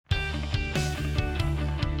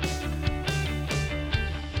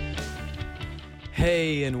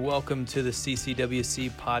Hey, and welcome to the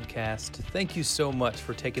CCWC podcast. Thank you so much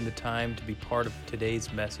for taking the time to be part of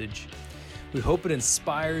today's message. We hope it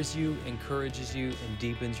inspires you, encourages you, and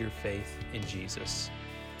deepens your faith in Jesus.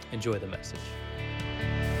 Enjoy the message.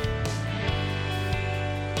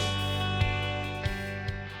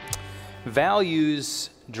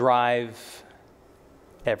 Values drive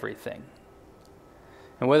everything.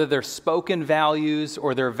 And whether they're spoken values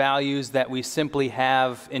or they're values that we simply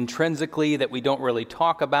have intrinsically that we don't really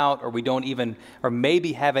talk about or we don't even, or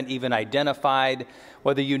maybe haven't even identified,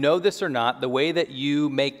 whether you know this or not, the way that you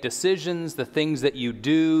make decisions, the things that you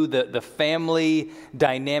do, the family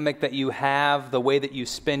dynamic that you have, the way that you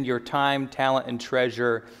spend your time, talent, and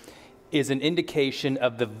treasure is an indication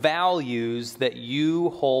of the values that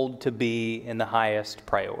you hold to be in the highest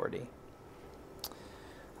priority.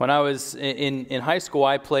 When I was in high school,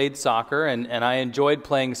 I played soccer, and I enjoyed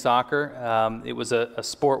playing soccer. It was a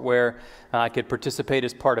sport where I could participate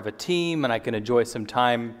as part of a team, and I could enjoy some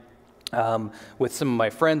time with some of my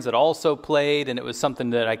friends that also played, and it was something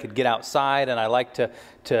that I could get outside, and I like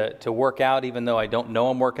to work out even though I don't know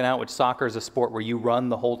I'm working out, which soccer is a sport where you run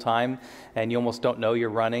the whole time and you almost don't know you're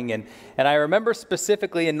running. And I remember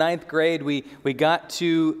specifically in ninth grade, we got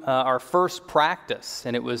to our first practice,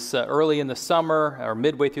 and it was early in the summer, or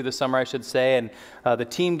midway through the summer, I should say, and the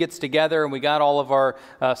team gets together, and we got all of our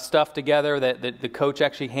stuff together that the coach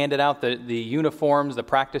actually handed out, the uniforms, the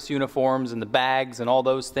practice uniforms, and the bags, and all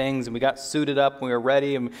those things, and we got suited up, and we were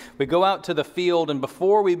ready, and we go out to the field, and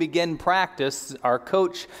before we begin practice, our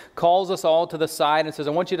coach calls us all to the side and says,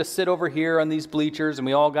 I want you to sit over here on these bleachers, and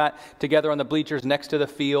we all got together on the bleachers next to the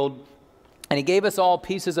field. And he gave us all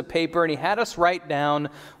pieces of paper, and he had us write down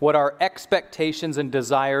what our expectations and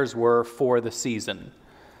desires were for the season.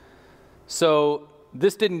 So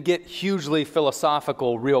this didn't get hugely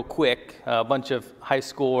philosophical real quick. A bunch of high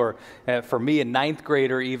school, or for me, a ninth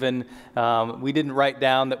grader even, we didn't write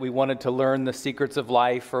down that we wanted to learn the secrets of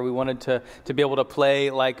life or we wanted to be able to play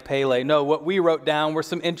like Pele. No, what we wrote down were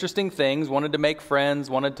some interesting things. Wanted to make friends,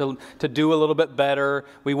 wanted to do a little bit better.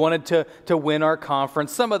 We wanted to win our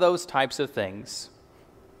conference, some of those types of things.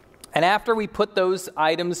 And after we put those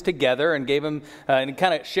items together and gave them, and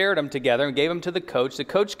kind of shared them together and gave them to the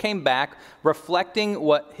coach came back reflecting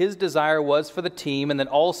what his desire was for the team and then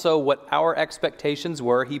also what our expectations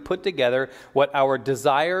were. He put together what our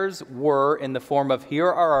desires were in the form of here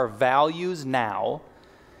are our values now.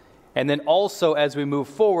 And then also as we move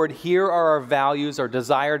forward, here are our values, our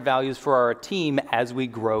desired values for our team as we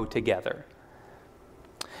grow together.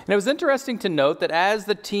 And it was interesting to note that as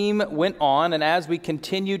the team went on and as we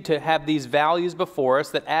continued to have these values before us,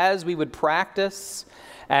 that as we would practice,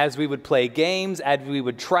 as we would play games, as we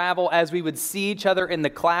would travel, as we would see each other in the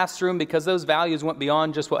classroom, because those values went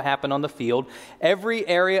beyond just what happened on the field, every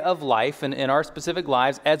area of life and in our specific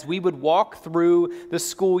lives, as we would walk through the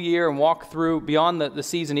school year and walk through beyond the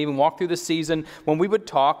season, even walk through the season, when we would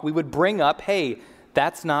talk, we would bring up, hey,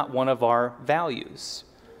 that's not one of our values.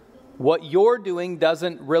 What you're doing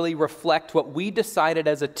doesn't really reflect what we decided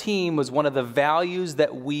as a team was one of the values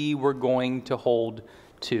that we were going to hold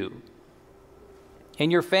to. In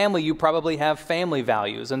your family, you probably have family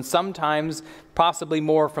values, and sometimes, possibly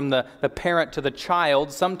more from the parent to the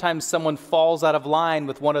child, sometimes someone falls out of line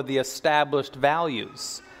with one of the established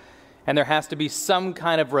values. And there has to be some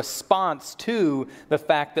kind of response to the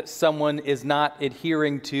fact that someone is not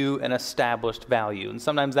adhering to an established value. And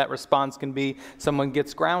sometimes that response can be someone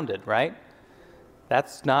gets grounded, right?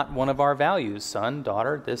 That's not one of our values, son,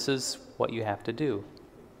 daughter. This is what you have to do.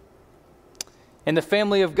 In the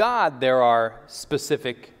family of God, there are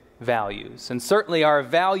specific values. And certainly our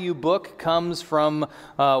value book comes from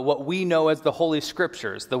what we know as the Holy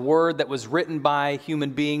Scriptures, the word that was written by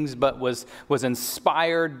human beings but was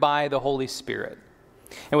inspired by the Holy Spirit.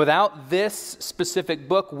 And without this specific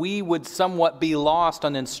book, we would somewhat be lost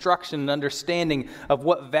on instruction and understanding of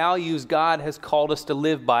what values God has called us to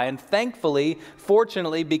live by. And thankfully,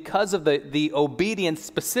 fortunately, because of the obedience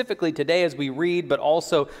specifically today as we read, but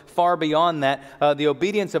also far beyond that, the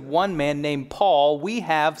obedience of one man named Paul, we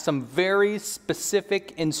have some very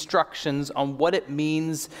specific instructions on what it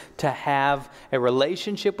means to have a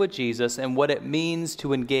relationship with Jesus and what it means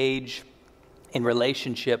to engage in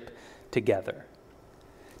relationship together.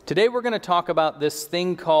 Today we're going to talk about this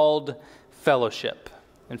thing called fellowship.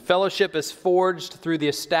 And fellowship is forged through the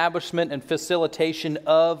establishment and facilitation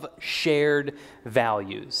of shared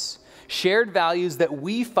values. Shared values that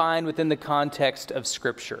we find within the context of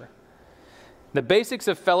Scripture. The basics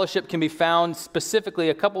of fellowship can be found specifically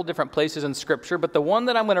a couple different places in Scripture, but the one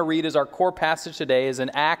that I'm going to read as our core passage today is in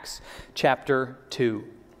Acts chapter 2.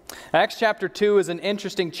 Acts chapter 2 is an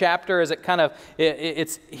interesting chapter as it kind of,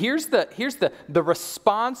 here's the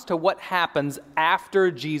response to what happens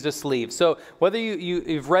after Jesus leaves. So whether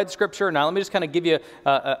you've read Scripture, now let me just kind of give you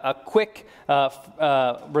a quick,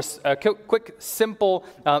 simple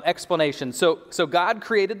explanation. So God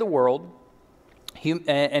created the world,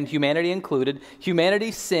 and humanity included.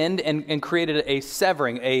 Humanity sinned and created a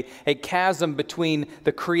severing, a chasm between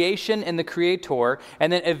the creation and the Creator.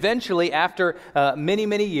 And then eventually, after many,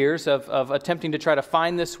 many years of attempting to try to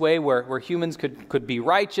find this way where humans could be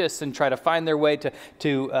righteous and try to find their way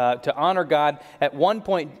to honor God, at one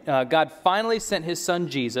point, God finally sent His Son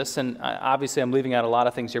Jesus. And obviously, I'm leaving out a lot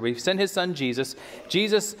of things here, but He sent His Son Jesus.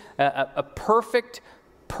 Jesus, a perfect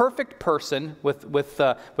person with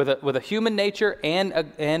a human nature and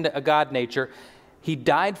a God nature. He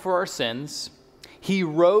died for our sins. He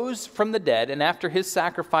rose from the dead, and after His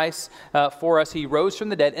sacrifice for us, He rose from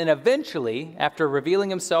the dead, and eventually, after revealing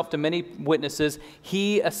Himself to many witnesses,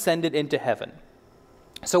 He ascended into heaven.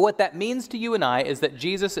 So what that means to you and I is that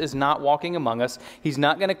Jesus is not walking among us. He's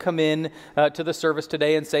not going to come in to the service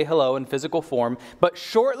today and say hello in physical form. But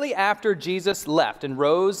shortly after Jesus left and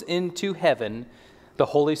rose into heaven, the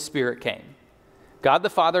Holy Spirit came. God the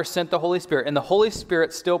Father sent the Holy Spirit, and the Holy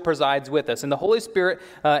Spirit still presides with us. And the Holy Spirit,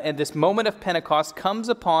 at this moment of Pentecost, comes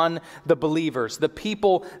upon the believers, the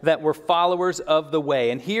people that were followers of the way.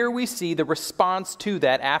 And here we see the response to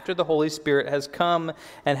that after the Holy Spirit has come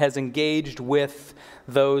and has engaged with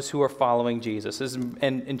those who are following Jesus. This is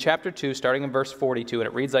in chapter 2, starting in verse 42, and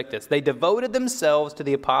it reads like this. They devoted themselves to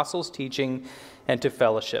the apostles' teaching and to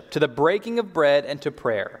fellowship, to the breaking of bread and to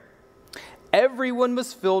prayer. Everyone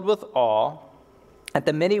was filled with awe at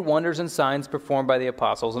the many wonders and signs performed by the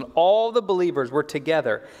apostles, and all the believers were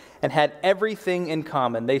together and had everything in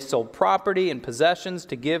common. They sold property and possessions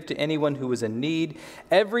to give to anyone who was in need.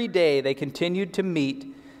 Every day they continued to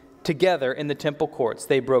meet together in the temple courts.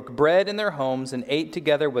 They broke bread in their homes and ate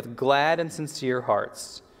together with glad and sincere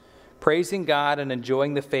hearts, praising God and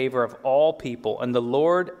enjoying the favor of all people. And the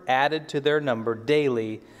Lord added to their number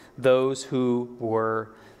daily those who were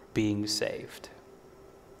being saved.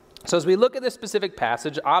 So as we look at this specific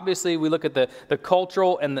passage, obviously we look at the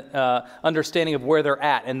cultural and the understanding of where they're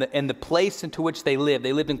at and the place into which they lived.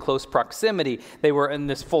 They lived in close proximity. They were in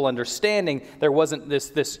this full understanding. There wasn't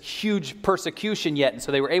this huge persecution yet, and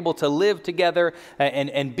so they were able to live together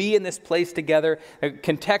and be in this place together.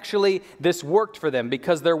 Contextually, this worked for them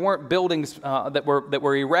because there weren't buildings that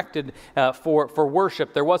were erected for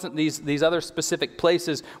worship. There wasn't these other specific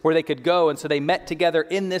places where they could go, and so they met together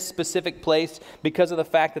in this specific place because of the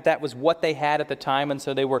fact that was what they had at the time, and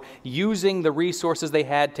so they were using the resources they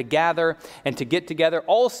had to gather and to get together.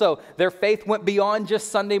 Also, their faith went beyond just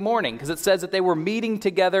Sunday morning, because it says that they were meeting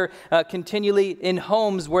together continually in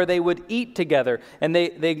homes where they would eat together, and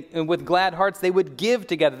they with glad hearts they would give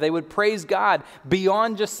together. They would praise God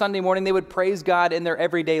beyond just Sunday morning. They would praise God in their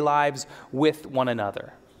everyday lives with one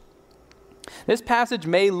another. This passage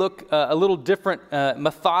may look a little different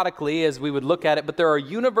methodically as we would look at it, but there are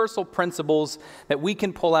universal principles that we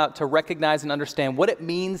can pull out to recognize and understand what it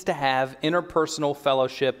means to have interpersonal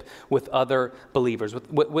fellowship with other believers,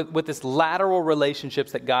 with this lateral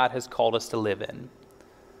relationships that God has called us to live in.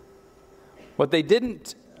 What they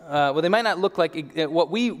might not look like, what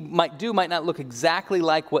we might do might not look exactly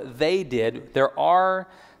like what they did. There are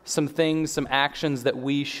some things, some actions that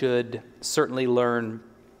we should certainly learn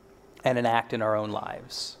and enact in our own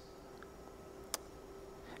lives.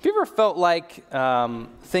 Have you ever felt like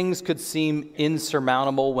things could seem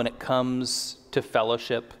insurmountable when it comes to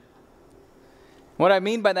fellowship? What I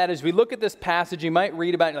mean by that is we look at this passage, you might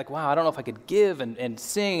read about it, like, wow, I don't know if I could give and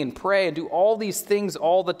sing and pray and do all these things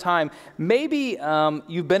all the time. Maybe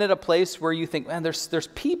you've been at a place where you think, man, there's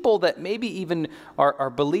people that maybe even are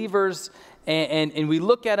believers, and we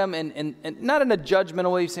look at them and not in a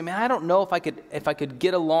judgmental way. You say, man, I don't know if I could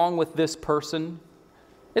get along with this person.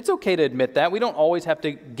 It's okay to admit that. We don't always have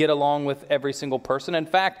to get along with every single person. In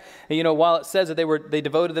fact, while it says that they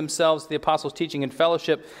devoted themselves to the apostles' teaching and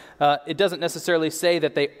fellowship, it doesn't necessarily say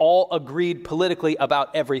that they all agreed politically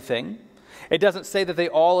about everything. It doesn't say that they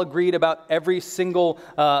all agreed about every single,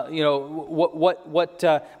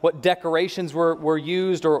 what decorations were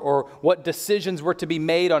used or what decisions were to be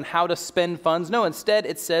made on how to spend funds. No, instead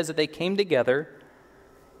it says that they came together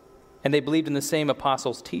and they believed in the same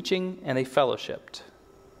apostles' teaching and they fellowshipped.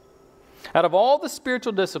 Out of all the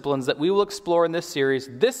spiritual disciplines that we will explore in this series,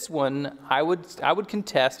 this one I would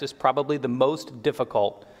contest is probably the most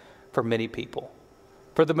difficult for many people,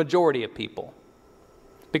 for the majority of people.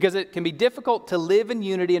 Because it can be difficult to live in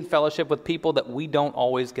unity and fellowship with people that we don't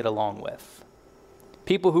always get along with.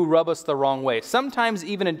 people who rub us the wrong way. Sometimes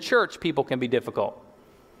even in church, people can be difficult.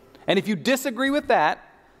 And if you disagree with that,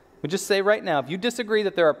 we just say right now, if you disagree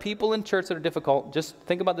that there are people in church that are difficult, just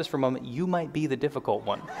think about this for a moment. You might be the difficult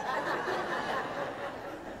one.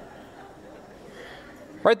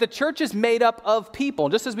 Right? The church is made up of people.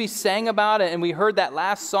 Just as we sang about it and we heard that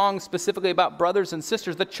last song specifically about brothers and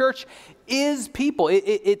sisters, the church is people.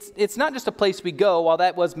 It's not just a place we go, while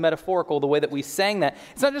that was metaphorical, the way that we sang that.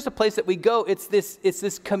 It's not just a place that we go. It's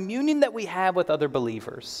this communion that we have with other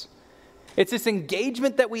believers. It's this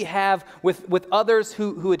engagement that we have with others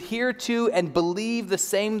who adhere to and believe the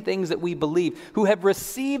same things that we believe, who have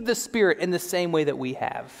received the Spirit in the same way that we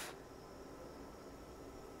have.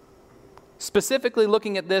 Specifically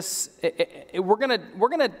looking at this, we're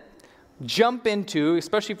gonna jump into,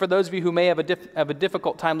 especially for those of you who may have a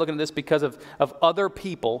difficult time looking at this because of other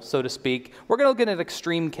people, so to speak, we're going to look at an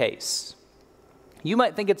extreme case. You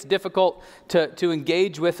might think it's difficult to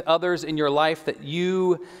engage with others in your life that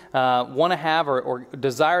you want to have or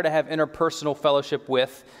desire to have interpersonal fellowship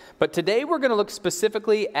with. But today we're going to look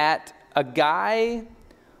specifically at a guy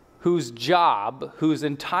whose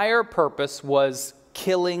entire purpose was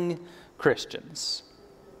killing Christians.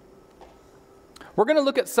 We're going to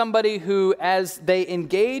look at somebody who, as they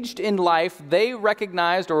engaged in life, they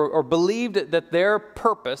recognized or believed that their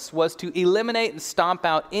purpose was to eliminate and stomp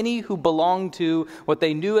out any who belonged to what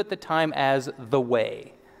they knew at the time as the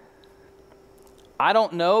way. I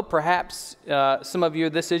don't know, perhaps some of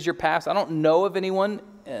you, this is your past. I don't know of anyone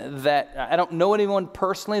I don't know anyone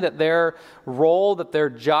personally that their role, that their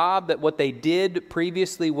job, that what they did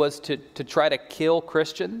previously was to try to kill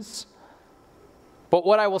Christians. But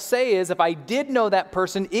what I will say is, if I did know that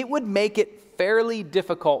person, it would make it fairly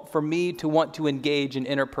difficult for me to want to engage in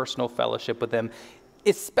interpersonal fellowship with them,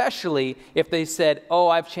 especially if they said, oh,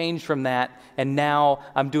 I've changed from that, and now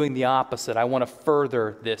I'm doing the opposite. I want to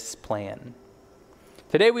further this plan.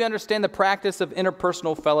 Today we understand the practice of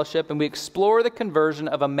interpersonal fellowship, and we explore the conversion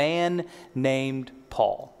of a man named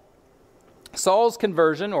Paul. Saul's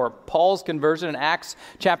conversion, or Paul's conversion in Acts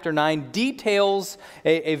chapter 9, details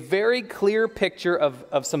a very clear picture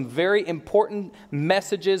of some very important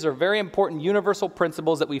messages or very important universal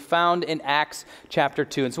principles that we found in Acts chapter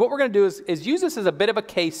 2. And so what we're going to do is use this as a bit of a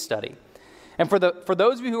case study. And for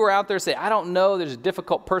those of you who are out there say, I don't know, there's a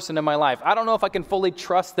difficult person in my life. I don't know if I can fully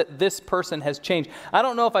trust that this person has changed. I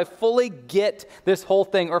don't know if I fully get this whole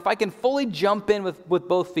thing or if I can fully jump in with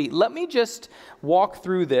both feet. Let me just walk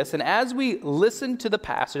through this. And as we listen to the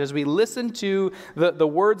passage, as we listen to the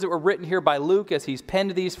words that were written here by Luke as he's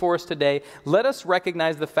penned these for us today, let us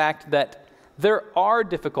recognize the fact that there are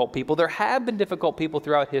difficult people. There have been difficult people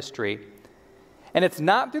throughout history. And it's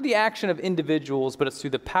not through the action of individuals, but it's through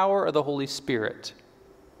the power of the Holy Spirit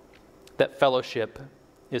that fellowship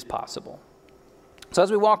is possible. So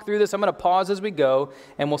as we walk through this, I'm going to pause as we go,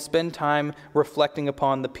 and we'll spend time reflecting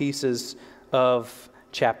upon the pieces of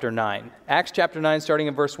chapter 9. Acts chapter 9, starting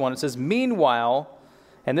in verse 1, it says, Meanwhile,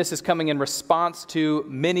 and this is coming in response to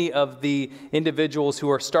many of the individuals who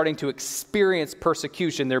are starting to experience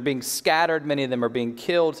persecution. They're being scattered. Many of them are being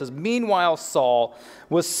killed. It says, Meanwhile, Saul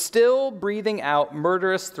was still breathing out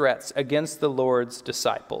murderous threats against the Lord's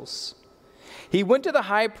disciples. He went to the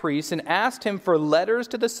high priest and asked him for letters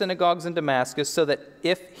to the synagogues in Damascus so that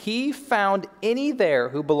if he found any there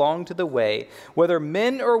who belonged to the way, whether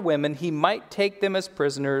men or women, he might take them as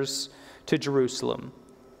prisoners to Jerusalem.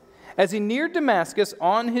 As he neared Damascus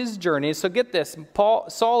on his journey, so get this,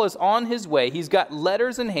 Saul is on his way. He's got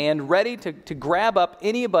letters in hand, ready to grab up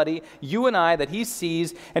anybody, you and I, that he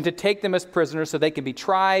sees, and to take them as prisoners so they can be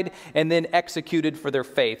tried and then executed for their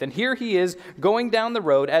faith. And here he is going down the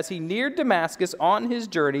road. As he neared Damascus on his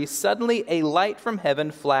journey, suddenly a light from heaven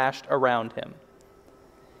flashed around him.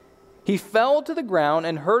 He fell to the ground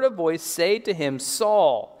and heard a voice say to him,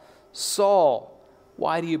 Saul, Saul,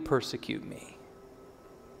 why do you persecute me?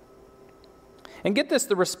 And get this,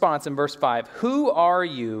 the response in verse 5. Who are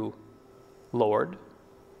you, Lord?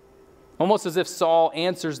 Almost as if Saul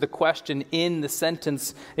answers the question in the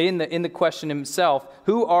sentence, in the question himself.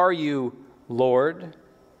 Who are you, Lord?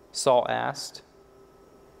 Saul asked.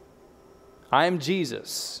 I am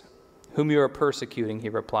Jesus, whom you are persecuting, he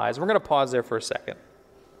replies. We're going to pause there for a second.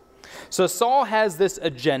 So Saul has this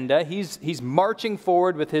agenda. He's marching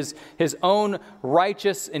forward with his own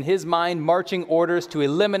righteous, in his mind, marching orders to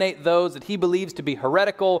eliminate those that he believes to be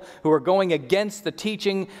heretical, who are going against the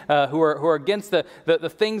teaching, who are against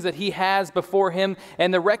the things that he has before him.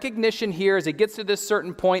 And the recognition here as he gets to this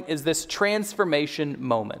certain point is this transformation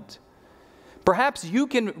moment. Perhaps you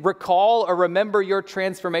can recall or remember your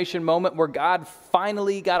transformation moment where God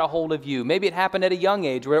finally got a hold of you. Maybe it happened at a young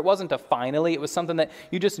age where it wasn't a finally, it was something that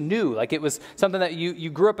you just knew. Like it was something that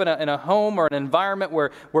you grew up in a home or an environment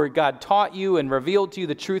where God taught you and revealed to you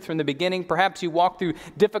the truth from the beginning. Perhaps you walked through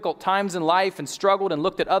difficult times in life and struggled and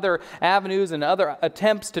looked at other avenues and other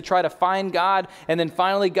attempts to try to find God. And then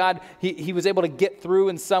finally God, he was able to get through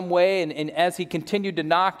in some way. And as he continued to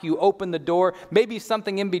knock, you opened the door. Maybe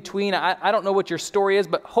something in between. I don't know what your story is,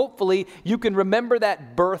 but hopefully you can remember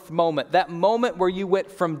that birth moment, that moment where you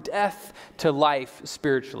went from death to life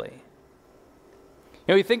spiritually.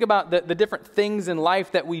 You know, you think about the different things in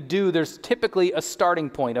life that we do, there's typically a starting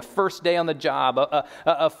point, a first day on the job,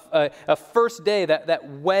 a first day, that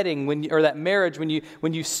wedding or that marriage, when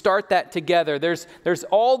you start that together. There's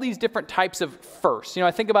all these different types of firsts. You know,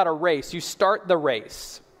 I think about a race. You start the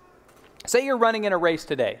race. Say you're running in a race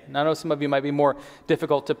today. And I know some of you might be more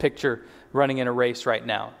difficult to picture running in a race right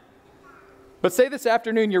now. But say this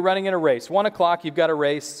afternoon you're running in a race. 1 o'clock, you've got a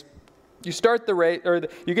race. You start the race, or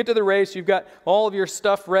you get to the race, you've got all of your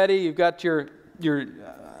stuff ready. You've got your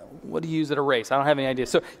what do you use at a race? I don't have any idea.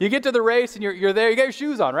 So you get to the race and you're there. You got your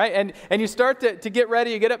shoes on, right? And you start to get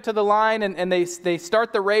ready. You get up to the line and they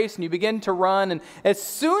start the race and you begin to run. And as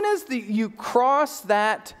soon as you cross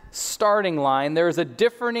that starting line, there is a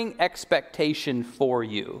differing expectation for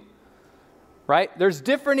you, right? There's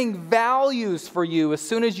differing values for you as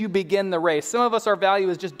soon as you begin the race. Some of us, our value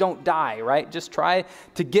is just don't die, right? Just try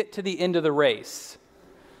to get to the end of the race.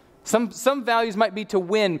 Some values might be to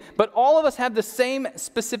win, but all of us have the same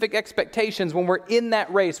specific expectations when we're in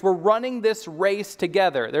that race. We're running this race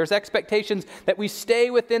together. There's expectations that we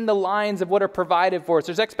stay within the lines of what are provided for us.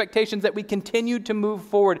 There's expectations that we continue to move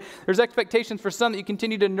forward. There's expectations for some that you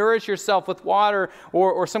continue to nourish yourself with water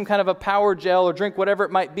or some kind of a power gel or drink whatever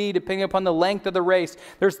it might be, depending upon the length of the race.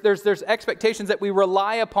 There's expectations that we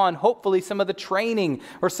rely upon, hopefully, some of the training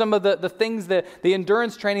or some of the things, the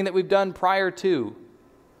endurance training that we've done prior to.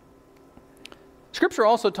 Scripture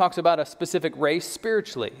also talks about a specific race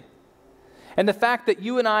spiritually. And the fact that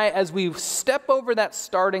you and I, as we step over that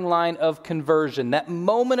starting line of conversion, that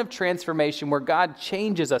moment of transformation where God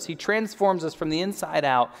changes us, He transforms us from the inside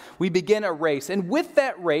out, we begin a race. And with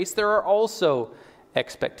that race, there are also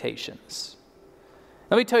expectations.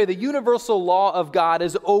 Let me tell you, the universal law of God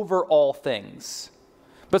is over all things.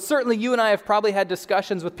 But certainly you and I have probably had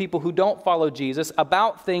discussions with people who don't follow Jesus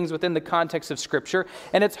about things within the context of Scripture,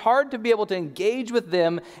 and it's hard to be able to engage with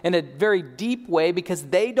them in a very deep way because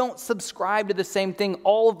they don't subscribe to the same thing,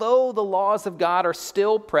 although the laws of God are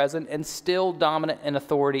still present and still dominant in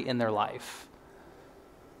authority in their life.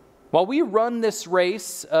 While we run this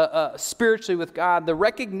race spiritually with God, the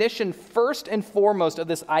recognition first and foremost of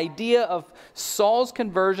this idea of Saul's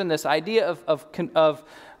conversion, this idea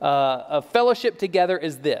of fellowship together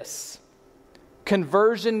is this: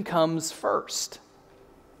 conversion comes first.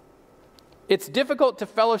 It's difficult to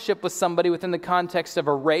fellowship with somebody within the context of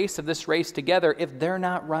a race, of this race together, if they're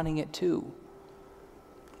not running it too.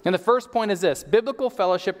 And the first point is this: biblical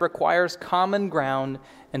fellowship requires common ground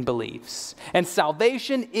and beliefs. And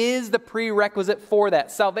salvation is the prerequisite for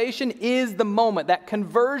that. Salvation is the moment, that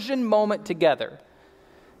conversion moment together.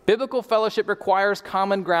 Biblical fellowship requires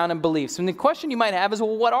common ground and beliefs. And the question you might have is,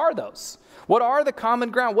 well, what are those? What are the common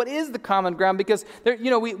ground? What is the common ground? Because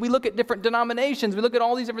we look at different denominations. We look at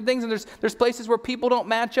all these different things, and there's places where people don't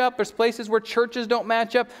match up. There's places where churches don't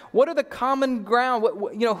match up. What are the common ground?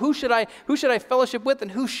 Who should I fellowship with, and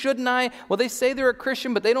who shouldn't I? Well, they say they're a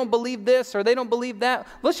Christian, but they don't believe this or they don't believe that.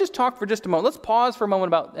 Let's just talk for just a moment. Let's pause for a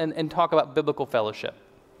moment and talk about biblical fellowship.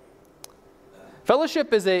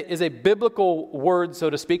 Fellowship is a biblical word, so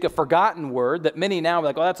to speak, a forgotten word that many now are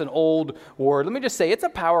like, oh, that's an old word. Let me just say, it's a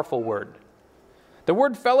powerful word. The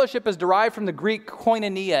word fellowship is derived from the Greek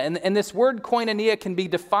koinonia, and this word koinonia can be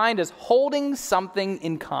defined as holding something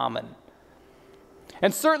in common.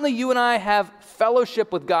 And certainly you and I have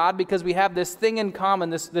fellowship with God because we have this thing in common,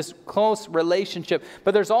 this close relationship.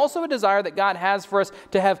 But there's also a desire that God has for us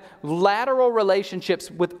to have lateral relationships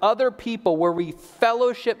with other people where we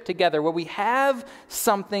fellowship together, where we have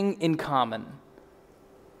something in common.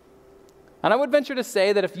 And I would venture to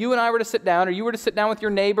say that if you and I were to sit down, or you were to sit down with your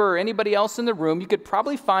neighbor or anybody else in the room, you could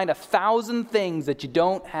probably find 1,000 things that you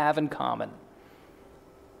don't have in common.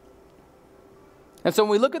 And so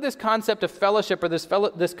when we look at this concept of fellowship, or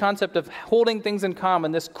this concept of holding things in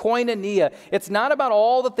common, this koinonia, it's not about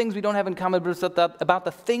all the things we don't have in common, but it's about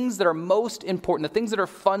the things that are most important, the things that are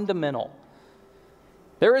fundamental.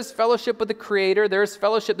 There is fellowship with the Creator. There is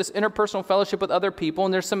fellowship, this interpersonal fellowship with other people.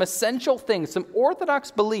 And there's some essential things, some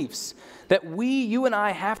orthodox beliefs that you and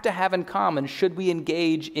I have to have in common should we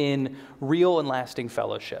engage in real and lasting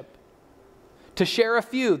fellowship. To share a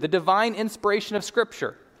few, the divine inspiration of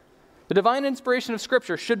Scripture. The divine inspiration of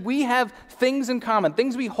Scripture, should we have things in common,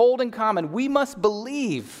 things we hold in common, we must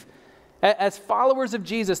believe as followers of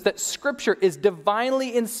Jesus that Scripture is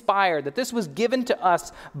divinely inspired, that this was given to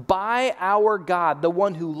us by our God, the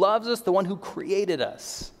one who loves us, the one who created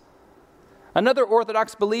us. Another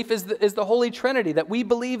orthodox belief is the Holy Trinity, that we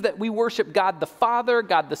believe that we worship God the Father,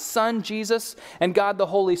 God the Son, Jesus, and God the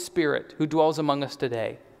Holy Spirit, who dwells among us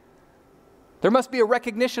today. There must be a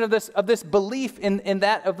recognition of this belief in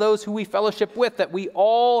that of those who we fellowship with, that we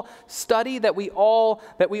all study, that we all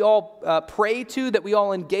pray to, that we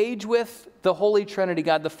all engage with the Holy Trinity,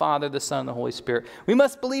 God the Father, the Son, and the Holy Spirit. We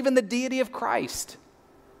must believe in the deity of Christ,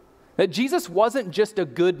 that Jesus wasn't just a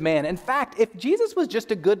good man. In fact, if Jesus was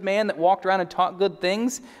just a good man that walked around and taught good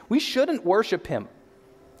things, we shouldn't worship him,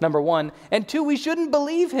 number one. And two, we shouldn't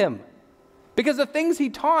believe him. Because the things he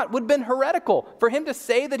taught would have been heretical. For him to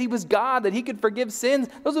say that he was God, that he could forgive sins,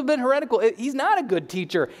 those would have been heretical. He's not a good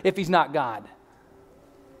teacher if he's not God.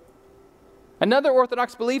 Another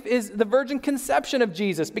orthodox belief is the virgin conception of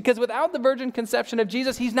Jesus. Because without the virgin conception of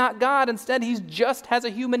Jesus, he's not God. Instead, he just has a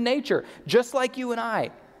human nature, just like you and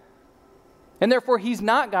I. And therefore, he's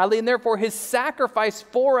not godly, and therefore his sacrifice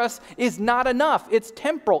for us is not enough. It's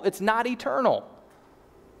temporal. It's not eternal.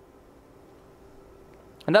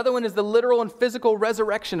 Another one is the literal and physical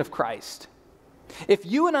resurrection of Christ. If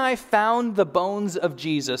you and I found the bones of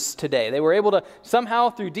Jesus today, they were able to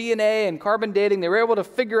somehow through DNA and carbon dating, they were able to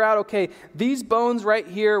figure out, okay, these bones right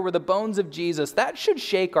here were the bones of Jesus. That should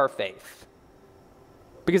shake our faith.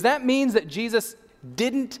 Because that means that Jesus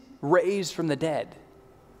didn't raise from the dead.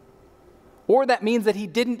 Or that means that he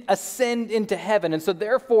didn't ascend into heaven. And so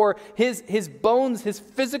therefore, his bones, his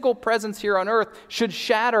physical presence here on earth should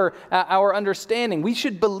shatter our understanding. We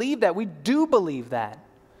should believe that. We do believe that.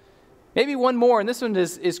 Maybe one more, and this one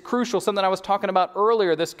is crucial, something I was talking about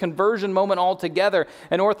earlier, this conversion moment altogether.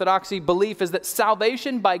 An orthodoxy belief is that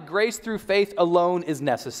salvation by grace through faith alone is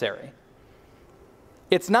necessary.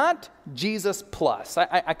 It's not Jesus plus.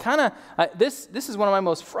 This is one of my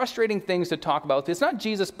most frustrating things to talk about. It's not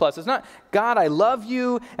Jesus plus. It's not, God, I love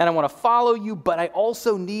you and I want to follow you, but I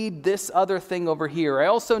also need this other thing over here. I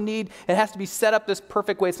also need, it has to be set up this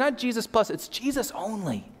perfect way. It's not Jesus plus, it's Jesus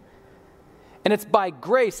only. And it's by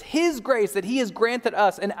grace, his grace that he has granted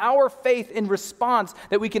us and our faith in response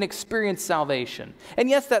that we can experience salvation. And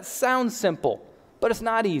yes, that sounds simple, but it's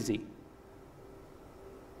not easy.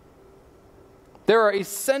 There are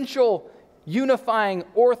essential, unifying,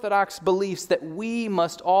 orthodox beliefs that we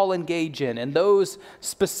must all engage in, and those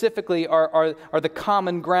specifically are the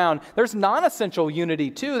common ground. There's non-essential unity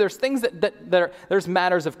too. There's things there's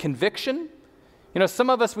matters of conviction. You know, some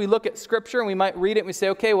of us, we look at Scripture and we might read it and we say,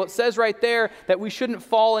 okay, well, it says right there that we shouldn't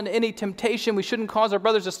fall into any temptation. We shouldn't cause our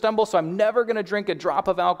brothers to stumble, so I'm never going to drink a drop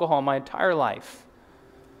of alcohol in my entire life.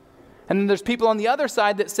 And then there's people on the other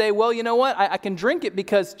side that say, well, you know what? I can drink it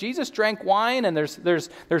because Jesus drank wine, and there's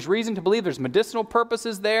reason to believe there's medicinal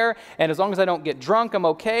purposes there, and as long as I don't get drunk, I'm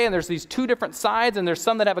okay. And there's these two different sides, and there's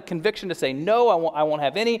some that have a conviction to say, no, I won't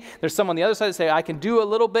have any. There's some on the other side that say, I can do a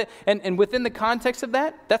little bit. And within the context of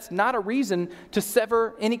that, that's not a reason to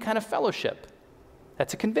sever any kind of fellowship.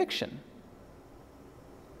 That's a conviction.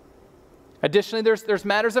 Additionally, there's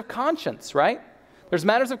matters of conscience, right? There's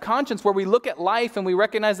matters of conscience where we look at life and we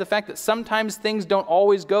recognize the fact that sometimes things don't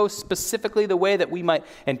always go specifically the way that we might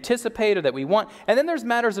anticipate or that we want. And then there's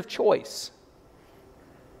matters of choice.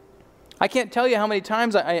 I can't tell you how many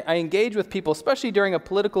times I engage with people, especially during a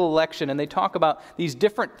political election, and they talk about these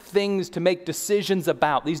different things to make decisions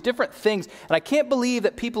about, these different things. And I can't believe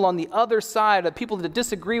that people on the other side, that people that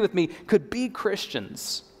disagree with me, could be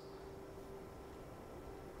Christians.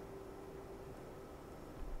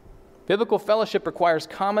 Biblical fellowship requires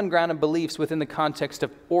common ground and beliefs within the context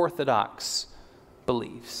of orthodox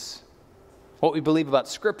beliefs. What we believe about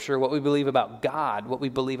Scripture, what we believe about God, what we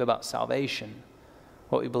believe about salvation,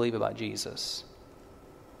 what we believe about Jesus.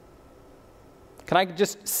 Can I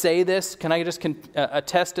just say this? Can I just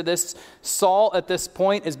attest to this? Saul at this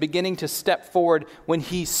point is beginning to step forward when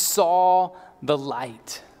he saw the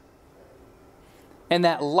light. And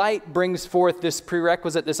that light brings forth this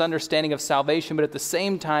prerequisite, this understanding of salvation, but at the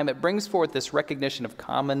same time, it brings forth this recognition of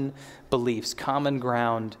common beliefs, common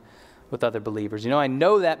ground with other believers. I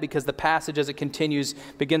know that because the passage as it continues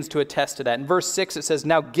begins to attest to that. In verse 6 it says,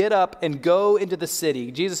 "Now get up and go into the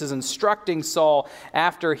city." Jesus is instructing Saul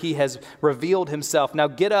after he has revealed himself. "Now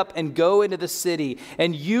get up and go into the city,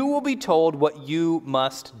 and you will be told what you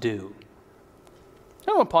must do."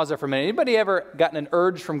 I want to pause there for a minute. Anybody ever gotten an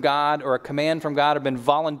urge from God or a command from God or been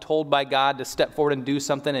voluntold by God to step forward and do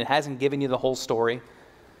something and hasn't given you the whole story?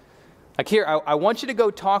 Like, here, I want you to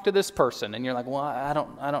go talk to this person. And you're like, well, I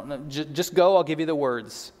don't know. Just go, I'll give you the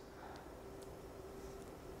words.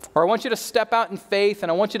 Or I want you to step out in faith,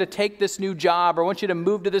 and I want you to take this new job, or I want you to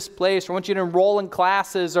move to this place, or I want you to enroll in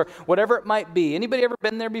classes, or whatever it might be. Anybody ever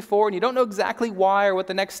been there before and you don't know exactly why or what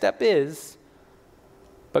the next step is,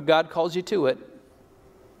 but God calls you to it.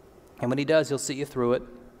 And when he does, he'll see you through it.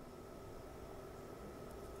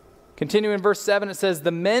 Continuing in verse 7, it says, "The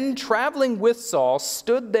men traveling with Saul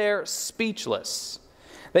stood there speechless.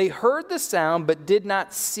 They heard the sound but did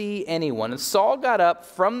not see anyone. And Saul got up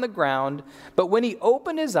from the ground, but when he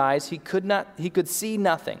opened his eyes, he could see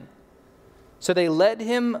nothing. So they led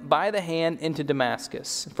him by the hand into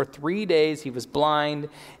Damascus. For 3 days he was blind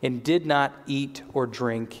and did not eat or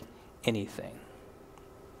drink anything."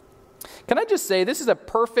 Can I just say, this is a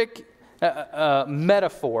perfect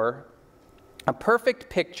metaphor, a perfect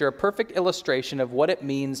picture, a perfect illustration of what it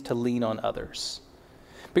means to lean on others.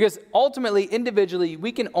 Because ultimately, individually,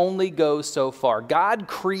 we can only go so far. God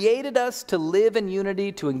created us to live in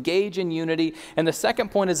unity, to engage in unity. And the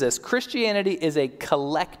second point is this: Christianity is a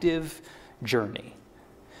collective journey.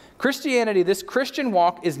 Christianity, this Christian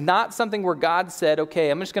walk, is not something where God said,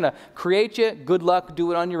 okay, I'm just going to create you, good luck,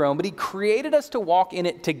 do it on your own. But he created us to walk in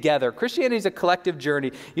it together. Christianity is a collective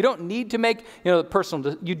journey. You don't need to make, you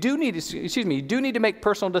do need to make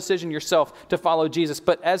personal decision yourself to follow Jesus.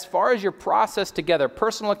 But as far as your process together,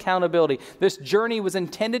 personal accountability, this journey was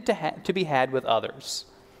intended to be had with others.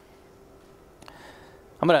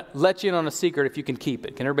 I'm going to let you in on a secret if you can keep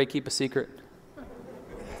it. Can everybody keep a secret?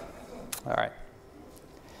 All right.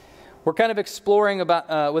 We're kind of exploring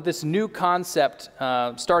about with this new concept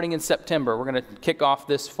starting in September. We're going to kick off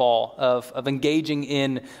this fall of engaging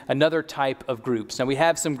in another type of groups. Now, we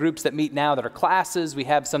have some groups that meet now that are classes. We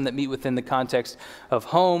have some that meet within the context of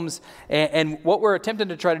homes. And what we're attempting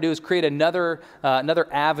to try to do is create another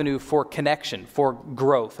avenue for connection, for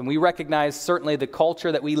growth. And we recognize certainly the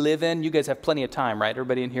culture that we live in. You guys have plenty of time, right?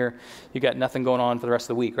 Everybody in here, you got nothing going on for the rest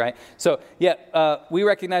of the week, right? So, we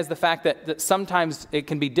recognize the fact that sometimes it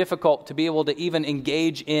can be difficult to be able to even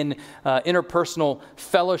engage in interpersonal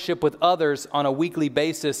fellowship with others on a weekly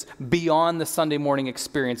basis beyond the Sunday morning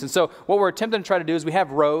experience. And so what we're attempting to try to do is we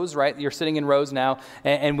have rows, right? You're sitting in rows now,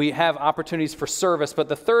 and we have opportunities for service. But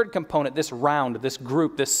the third component, this round, this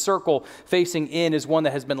group, this circle facing in, is one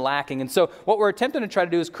that has been lacking. And so what we're attempting to try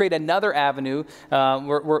to do is create another avenue.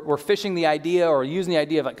 We're fishing the idea or using the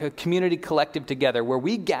idea of like a community collective together, where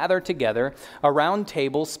we gather together around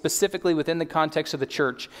tables, specifically within the context of the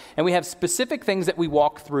church. And we have specific things that we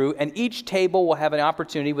walk through, and each table will have an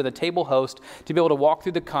opportunity with a table host to be able to walk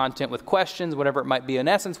through the content with questions, whatever it might be. In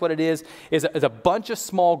essence, what it is a bunch of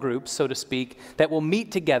small groups, so to speak, that will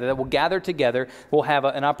meet together, that will gather together. We'll have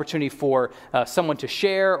an opportunity for someone to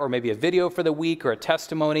share, or maybe a video for the week, or a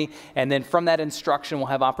testimony. And then from that instruction, we'll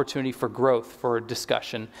have opportunity for growth, for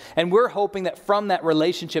discussion. And we're hoping that from that,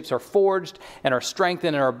 relationships are forged and are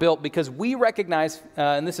strengthened and are built, because we recognize,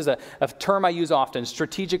 and this is a term I use often,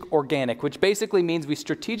 strategic organic, which basically means we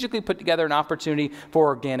strategically put together an opportunity for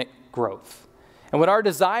organic growth. And what our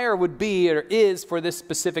desire would be, or is, for this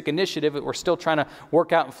specific initiative that we're still trying to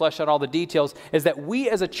work out and flesh out all the details, is that we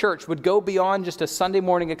as a church would go beyond just a Sunday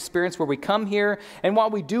morning experience where we come here, and while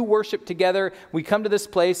we do worship together, we come to this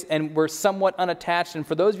place and we're somewhat unattached. And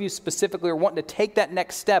for those of you specifically who are wanting to take that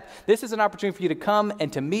next step, this is an opportunity for you to come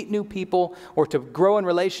and to meet new people, or to grow in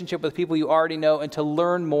relationship with people you already know, and to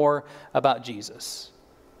learn more about Jesus.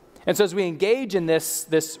 And so as we engage in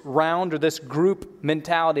this round, or this group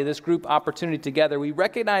mentality, this group opportunity together, we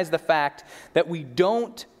recognize the fact that we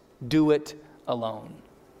don't do it alone.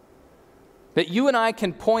 That you and I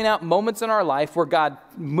can point out moments in our life where God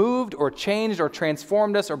moved or changed or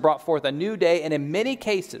transformed us or brought forth a new day, and in many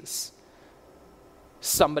cases,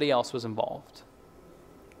 somebody else was involved.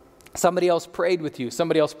 Somebody else prayed with you.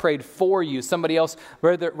 Somebody else prayed for you. Somebody else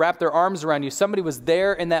wrapped their arms around you. Somebody was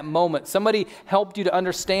there in that moment. Somebody helped you to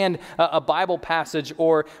understand a Bible passage,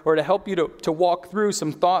 or to help you to walk through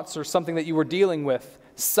some thoughts or something that you were dealing with.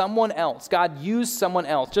 Someone else. God used someone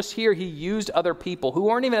else. Just here, he used other people who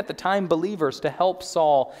weren't even at the time believers to help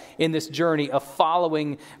Saul in this journey of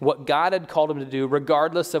following what God had called him to do,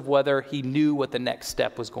 regardless of whether he knew what the next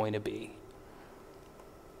step was going to be.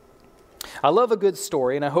 I love a good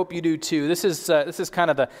story, and I hope you do too. This is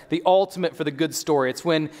kind of the ultimate for the good story. It's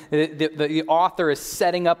when the author is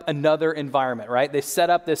setting up another environment, right? They set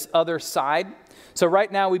up this other side. So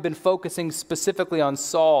right now we've been focusing specifically on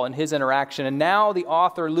Saul and his interaction, and now the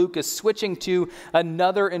author, Luke, is switching to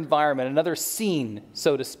another environment, another scene,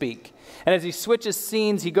 so to speak. And as he switches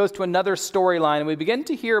scenes, he goes to another storyline, and we begin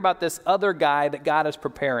to hear about this other guy that God is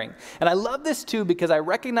preparing. And I love this too because I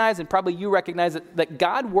recognize, and probably you recognize, that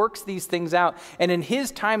God works these things out, and in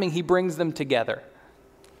his timing, he brings them together.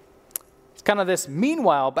 It's kind of this.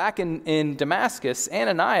 Meanwhile, back in Damascus,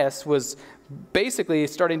 Ananias was basically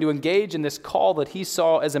starting to engage in this call that he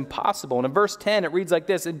saw as impossible. And in verse 10, it reads like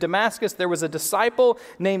this: in Damascus, there was a disciple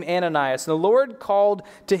named Ananias. And the Lord called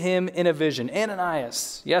to him in a vision,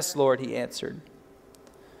 "Ananias." "Yes, Lord," he answered.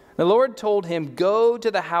 The Lord told him, "Go to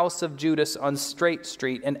the house of Judas on Straight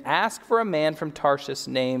Street and ask for a man from Tarshish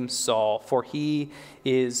named Saul, for he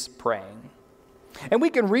is praying." And we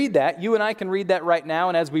can read that. You and I can read that right now.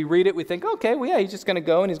 And as we read it, we think, okay, well, yeah, he's just going to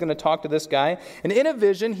go and he's going to talk to this guy. And in a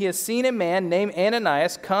vision, he has seen a man named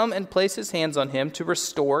Ananias come and place his hands on him to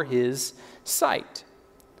restore his sight.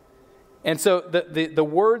 And so the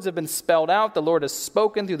words have been spelled out. The Lord has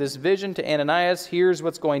spoken through this vision to Ananias. Here's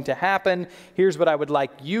what's going to happen. Here's what I would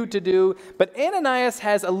like you to do. But Ananias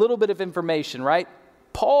has a little bit of information, right?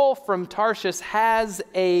 Paul from Tarshish has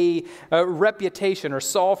a reputation, or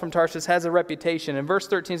Saul from Tarshish has a reputation. In verse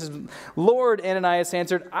 13 it says, "Lord," Ananias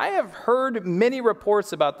answered, "I have heard many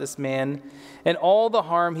reports about this man and all the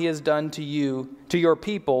harm he has done to you, to your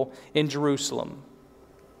people in Jerusalem.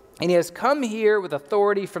 And he has come here with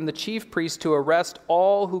authority from the chief priest to arrest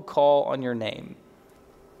all who call on your name."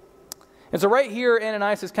 And so right here,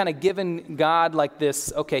 Ananias is kind of given God like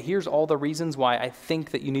this, okay, here's all the reasons why I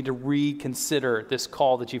think that you need to reconsider this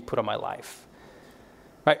call that you've put on my life.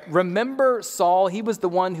 Right? Remember Saul, he was the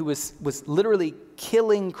one who was literally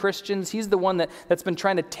killing Christians. He's the one that's been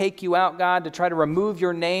trying to take you out, God, to try to remove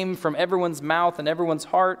your name from everyone's mouth and everyone's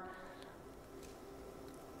heart.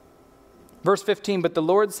 Verse 15, "But the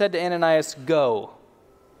Lord said to Ananias, 'Go,'"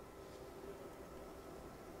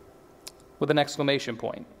 with an exclamation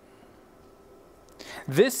point.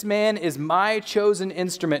 "This man is my chosen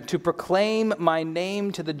instrument to proclaim my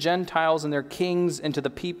name to the Gentiles and their kings and to the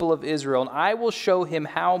people of Israel. And I will show him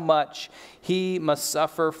how much he must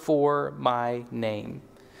suffer for my name."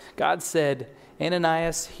 God said,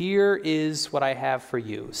 "Ananias, here is what I have for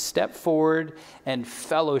you. Step forward and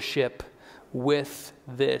fellowship with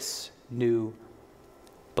this new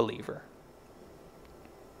believer."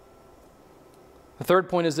 The third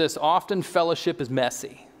point is this: often fellowship is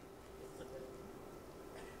messy.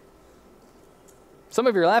 Some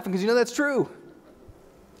of you are laughing because you know that's true.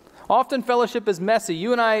 Often fellowship is messy.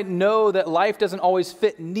 You and I know that life doesn't always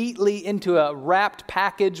fit neatly into a wrapped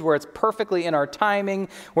package where it's perfectly in our timing,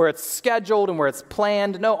 where it's scheduled and where it's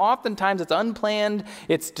planned. No, oftentimes it's unplanned,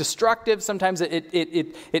 it's destructive. Sometimes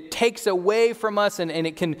it takes away from us and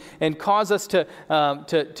it can cause us to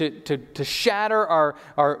shatter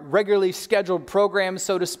our regularly scheduled programs,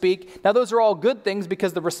 so to speak. Now, those are all good things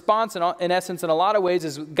because the response, in essence, in a lot of ways,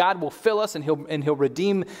 is God will fill us and He'll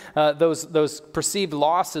redeem those perceived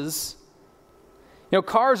losses. You know,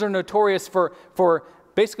 cars are notorious for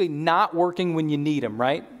basically not working when you need them,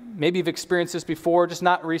 right? Maybe you've experienced this before, just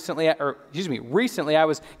not recently, recently I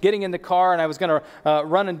was getting in the car and I was going to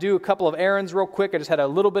run and do a couple of errands real quick. I just had a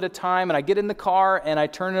little bit of time and I get in the car and I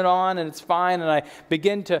turn it on and it's fine and I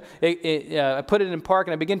begin to, I put it in park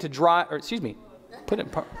and I begin to drive, put it in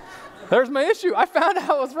park. There's my issue. I found out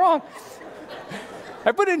I was wrong.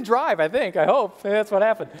 I put it in drive, I think. I hope. That's what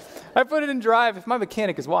happened. I put it in drive. If my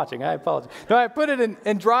mechanic is watching, I apologize. No, I put it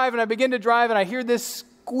in drive, and I begin to drive, and I hear this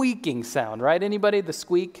squeaking sound, right? Anybody? The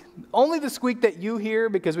squeak? Only the squeak that you hear,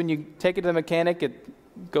 because when you take it to the mechanic,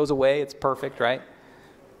 it goes away. It's perfect, right?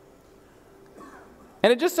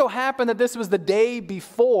 And it just so happened that this was the day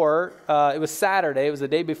before, it was Saturday, it was the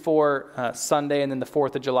day before Sunday and then the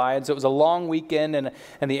 4th of July. And so it was a long weekend and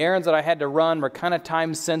the errands that I had to run were kind of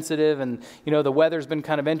time sensitive. And, you know, the weather's been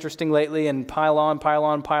kind of interesting lately and pile on,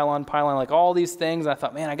 like all these things. And I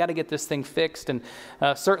thought, man, I got to get this thing fixed. And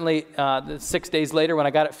certainly 6 days later when I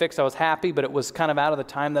got it fixed, I was happy, but it was kind of out of the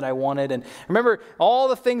time that I wanted. And I remember all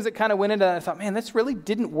the things that kind of went into that. I thought, man, this really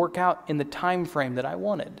didn't work out in the time frame that I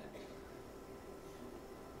wanted.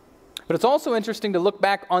 But it's also interesting to look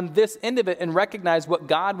back on this end of it and recognize what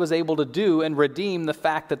God was able to do and redeem the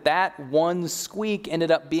fact that one squeak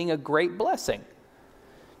ended up being a great blessing.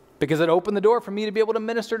 Because it opened the door for me to be able to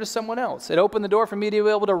minister to someone else. It opened the door for me to be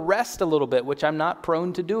able to rest a little bit, which I'm not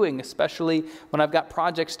prone to doing, especially when I've got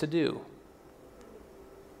projects to do.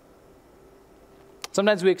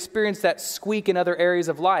 Sometimes we experience that squeak in other areas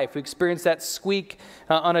of life. We experience that squeak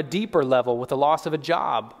on a deeper level with the loss of a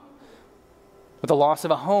job, with the loss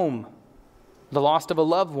of a home, the loss of a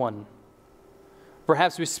loved one.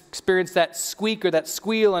 Perhaps we experience that squeak or that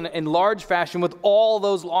squeal in large fashion with all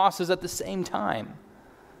those losses at the same time.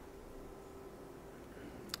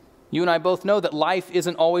 You and I both know that life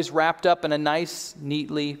isn't always wrapped up in a nice,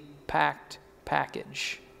 neatly packed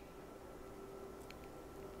package.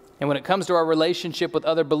 And when it comes to our relationship with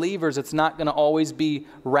other believers, it's not going to always be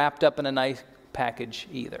wrapped up in a nice package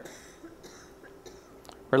either.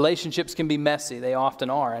 Relationships can be messy. They often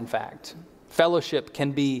are, in fact. Fellowship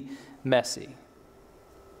can be messy.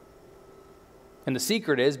 And the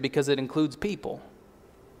secret is because it includes people.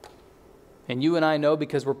 And you and I know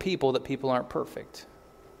because we're people that people aren't perfect.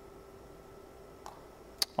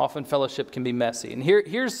 Often fellowship can be messy. And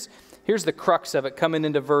here's the crux of it coming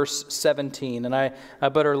into verse 17. And I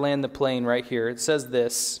better land the plane right here. It says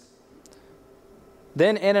this.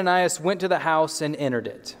 Then Ananias went to the house and entered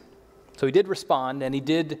it. So he did respond and he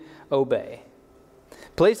did obey.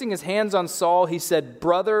 Placing his hands on Saul, he said,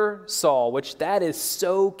 "Brother Saul," which that is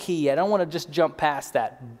so key. I don't want to just jump past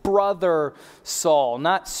that. Brother Saul,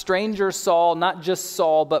 not stranger Saul, not just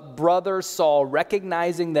Saul, but brother Saul,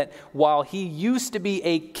 recognizing that while he used to be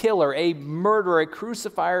a killer, a murderer, a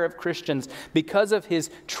crucifier of Christians, because of his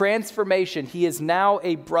transformation, he is now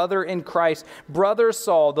a brother in Christ. Brother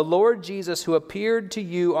Saul, the Lord Jesus, who appeared to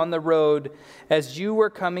you on the road as you were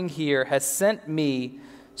coming here, has sent me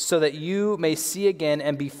so that you may see again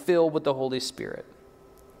and be filled with the Holy Spirit.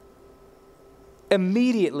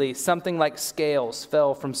 Immediately, something like scales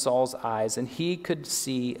fell from Saul's eyes, and he could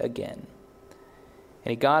see again.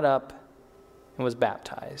 And he got up and was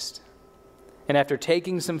baptized. And after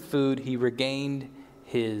taking some food, he regained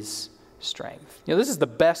his strength. You know, this is the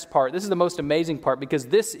best part. This is the most amazing part because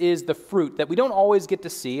this is the fruit that we don't always get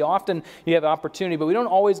to see. Often you have opportunity, but we don't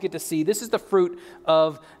always get to see. This is the fruit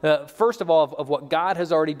of, first of all, of what God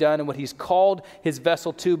has already done and what he's called his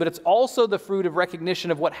vessel to, but it's also the fruit of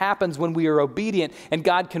recognition of what happens when we are obedient, and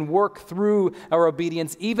God can work through our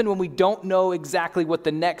obedience even when we don't know exactly what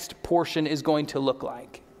the next portion is going to look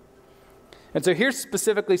like. And so here's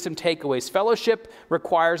specifically some takeaways. Fellowship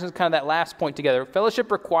requires, and kind of that last point together,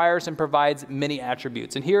 fellowship requires and provides many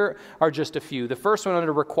attributes. And here are just a few. The first one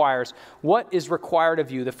under requires. What is required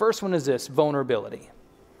of you? The first one is this: vulnerability.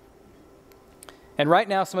 And right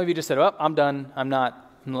now, some of you just said, "Oh, I'm done. I'm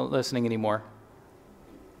not listening anymore.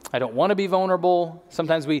 I don't want to be vulnerable."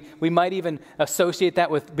 Sometimes we might even associate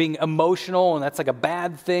that with being emotional, and that's like a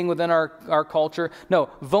bad thing within our culture. No,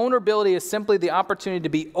 vulnerability is simply the opportunity to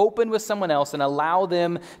be open with someone else and allow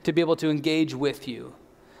them to be able to engage with you.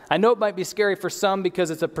 I know it might be scary for some because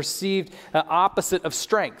it's a perceived opposite of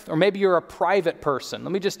strength, or maybe you're a private person.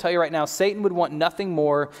 Let me just tell you right now, Satan would want nothing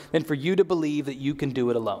more than for you to believe that you can do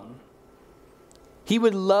it alone. He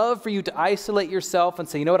would love for you to isolate yourself and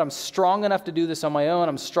say, "You know what, I'm strong enough to do this on my own.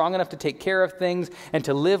 I'm strong enough to take care of things and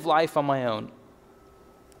to live life on my own."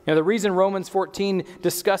 You know, the reason Romans 14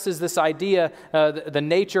 discusses this idea, the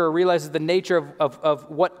nature, or realizes the nature of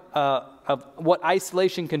what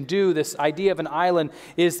isolation can do, this idea of an island,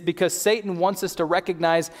 is because Satan wants us to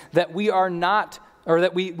recognize that we are not, or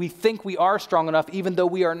that we think we are strong enough even though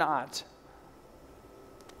we are not.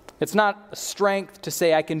 It's not a strength to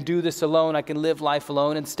say, "I can do this alone, I can live life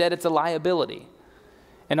alone." Instead, it's a liability.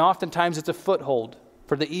 And oftentimes it's a foothold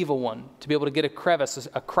for the evil one to be able to get a crevice,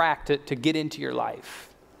 a crack to get into your life.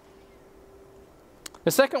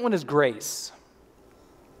 The second one is grace.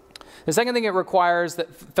 The second thing it requires,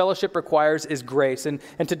 that fellowship requires, is grace. And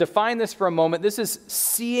to define this for a moment, this is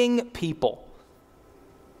seeing people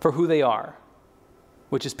for who they are,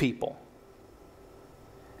 which is people.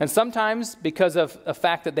 And sometimes, because of the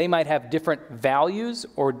fact that they might have different values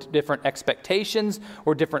or different expectations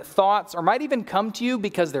or different thoughts, or might even come to you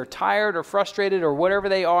because they're tired or frustrated or whatever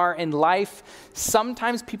they are in life,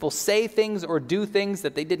 sometimes people say things or do things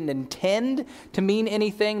that they didn't intend to mean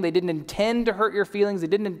anything. They didn't intend to hurt your feelings. They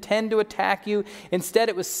didn't intend to attack you. Instead,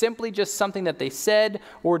 it was simply just something that they said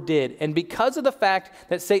or did. And because of the fact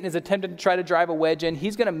that Satan is attempting to try to drive a wedge in,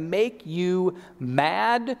 he's going to make you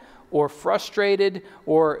mad or frustrated,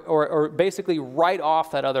 or basically write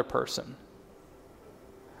off that other person.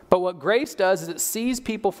 But what grace does is it sees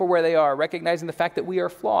people for where they are, recognizing the fact that we are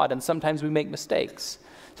flawed, and sometimes we make mistakes.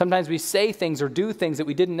 Sometimes we say things or do things that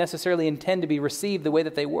we didn't necessarily intend to be received the way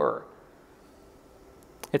that they were.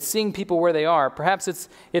 It's seeing people where they are. Perhaps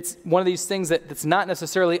it's one of these things that's not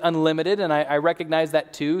necessarily unlimited, and I recognize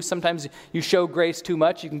that too. Sometimes you show grace too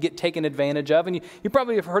much, you can get taken advantage of. And you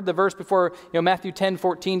probably have heard the verse before, Matthew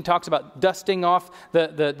 10:14 talks about dusting off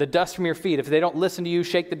the dust from your feet. If they don't listen to you,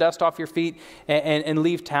 shake the dust off your feet and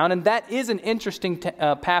leave town. And that is an interesting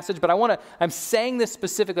passage, but I'm saying this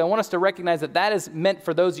specifically. I want us to recognize that is meant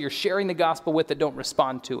for those you're sharing the gospel with that don't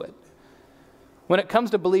respond to it. When it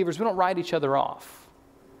comes to believers, we don't write each other off.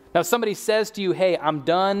 Now, if somebody says to you, hey, I'm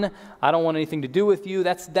done, I don't want anything to do with you,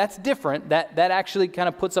 that's different. That actually kind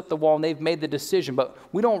of puts up the wall and they've made the decision. But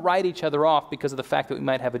we don't write each other off because of the fact that we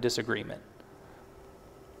might have a disagreement.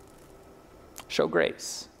 Show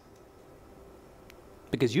grace.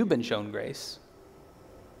 Because you've been shown grace.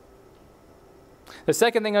 The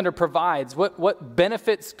second thing under provides, what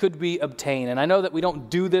benefits could we obtain? And I know that we don't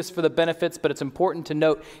do this for the benefits, but it's important to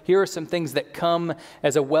note here are some things that come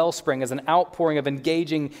as a wellspring, as an outpouring of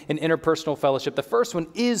engaging in interpersonal fellowship. The first one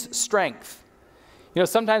is strength.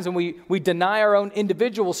 Sometimes when we deny our own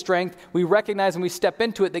individual strength, we recognize when we step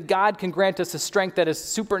into it that God can grant us a strength that is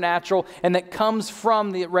supernatural and that comes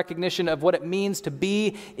from the recognition of what it means to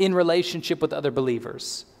be in relationship with other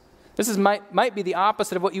believers. This might be the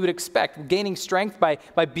opposite of what you would expect, gaining strength by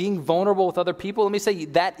being vulnerable with other people. Let me say,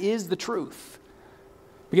 that is the truth.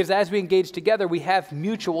 Because as we engage together, we have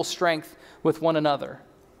mutual strength with one another.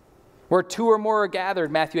 Where two or more are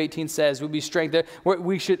gathered, Matthew 18 says, we'll be strength.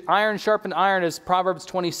 We should iron sharpen iron, as Proverbs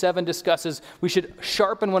 27 discusses. We should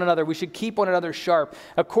sharpen one another. We should keep one another sharp.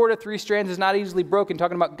 A cord of 3 strands is not easily broken,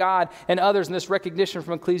 talking about God and others in this recognition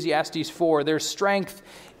from Ecclesiastes 4. There's strength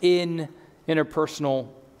in interpersonal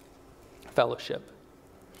fellowship.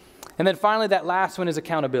 And then finally, that last one is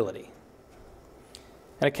accountability.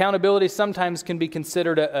 And accountability sometimes can be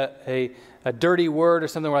considered a dirty word or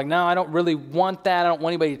something. We're like, no, I don't really want that. I don't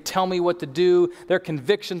want anybody to tell me what to do. Their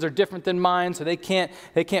convictions are different than mine, so they can't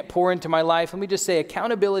pour into my life. Let me just say,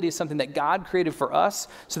 accountability is something that God created for us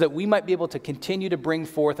so that we might be able to continue to bring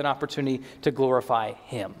forth an opportunity to glorify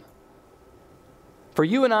Him. For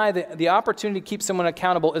you and I, the opportunity to keep someone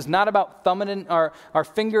accountable is not about thumbing our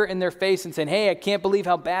finger in their face and saying, hey, I can't believe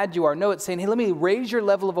how bad you are. No, it's saying, hey, let me raise your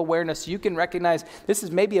level of awareness so you can recognize this is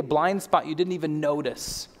maybe a blind spot you didn't even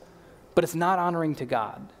notice, but it's not honoring to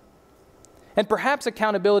God. And perhaps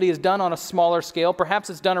accountability is done on a smaller scale. Perhaps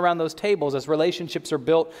it's done around those tables as relationships are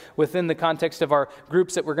built within the context of our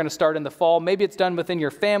groups that we're going to start in the fall. Maybe it's done within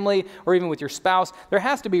your family or even with your spouse. There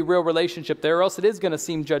has to be real relationship there, or else it is going to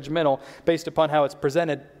seem judgmental based upon how it's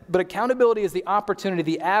presented. But accountability is the opportunity,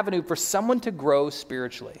 the avenue for someone to grow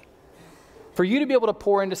spiritually. For you to be able to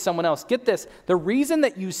pour into someone else. Get this, the reason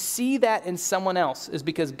that you see that in someone else is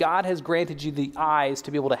because God has granted you the eyes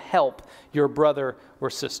to be able to help your brother or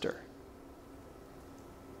sister.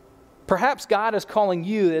 Perhaps God is calling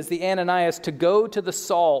you as the Ananias to go to the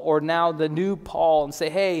Saul or now the new Paul and say,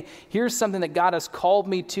 hey, here's something that God has called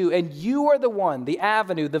me to, and you are the one, the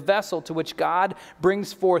avenue, the vessel to which God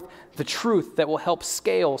brings forth the truth that will help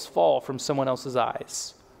scales fall from someone else's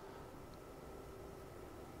eyes.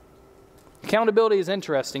 Accountability is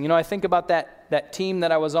interesting. I think about that team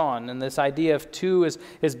that I was on, and this idea of 2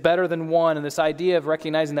 is better than 1, and this idea of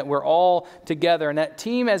recognizing that we're all together. And that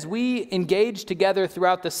team, as we engaged together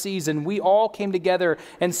throughout the season, we all came together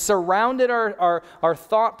and surrounded our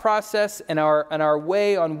thought process and our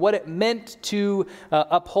way on what it meant to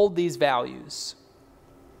uphold these values.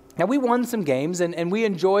 Now, we won some games, and we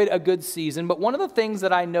enjoyed a good season, but one of the things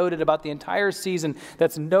that I noted about the entire season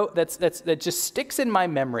that just sticks in my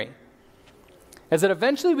memory is that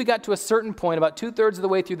eventually we got to a certain point about 2/3 of the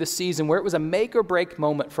way through the season where it was a make or break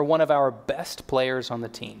moment for one of our best players on the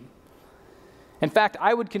team. In fact,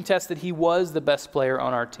 I would contest that he was the best player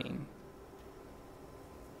on our team.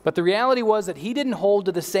 But the reality was that he didn't hold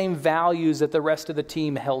to the same values that the rest of the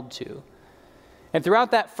team held to. And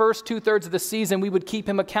throughout that first 2/3 of the season, we would keep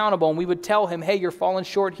him accountable, and we would tell him, hey, you're falling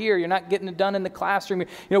short here. You're not getting it done in the classroom.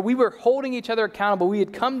 We were holding each other accountable. We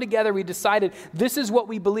had come together. We decided this is what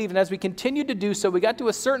we believe. And as we continued to do so, we got to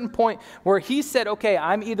a certain point where he said, okay,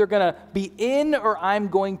 I'm either going to be in or I'm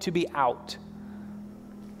going to be out.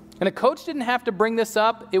 And a coach didn't have to bring this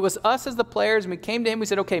up. It was us as the players, and we came to him. We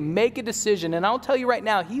said, okay, make a decision. And I'll tell you right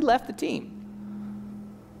now, he left the team.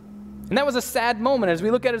 And that was a sad moment as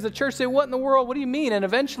we look at it as a church, say, what in the world? What do you mean? And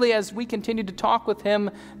eventually, as we continued to talk with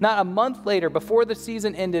him, not a month later, before the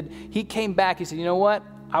season ended, he came back. He said, you know what?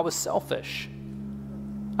 I was selfish.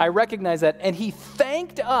 I recognize that. And he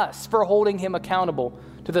thanked us for holding him accountable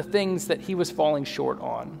to the things that he was falling short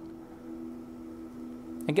on.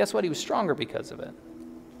 And guess what? He was stronger because of it.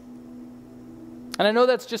 And I know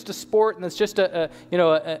that's just a sport and that's just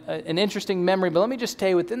an interesting memory, but let me just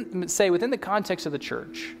say within the context of the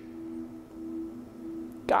church,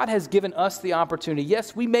 God has given us the opportunity.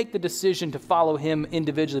 Yes, we make the decision to follow him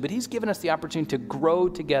individually, but he's given us the opportunity to grow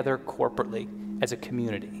together corporately as a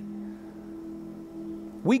community.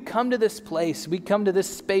 We come to this place, we come to this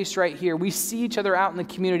space right here. We see each other out in the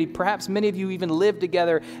community. Perhaps many of you even live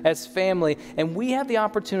together as family, and we have the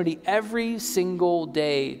opportunity every single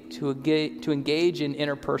day to engage in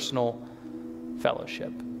interpersonal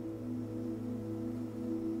fellowship.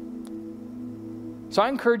 So I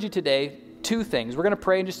encourage you today, two things. We're going to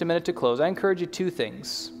pray in just a minute to close. I encourage you two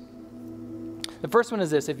things. The first one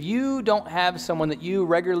is this: if you don't have someone that you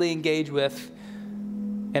regularly engage with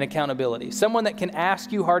in accountability, someone that can ask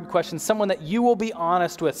you hard questions, someone that you will be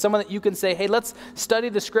honest with, someone that you can say, hey, let's study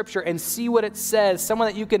the scripture and see what it says, someone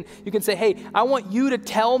that you can say, hey, I want you to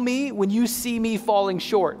tell me when you see me falling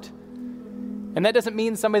short. And that doesn't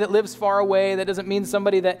mean somebody that lives far away. That doesn't mean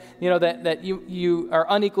somebody that you are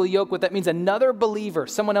unequally yoked with. That means another believer,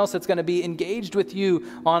 someone else that's going to be engaged with you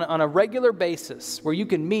on a regular basis, where you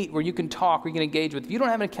can meet, where you can talk, where you can engage with. If you don't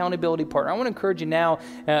have an accountability partner, I want to encourage you now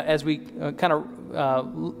as we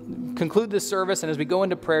conclude this service and as we go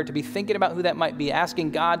into prayer to be thinking about who that might be,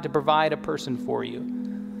 asking God to provide a person for you.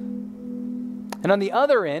 And on the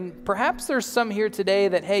other end, perhaps there's some here today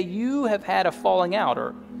that, hey, you have had a falling out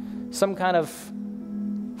or some kind of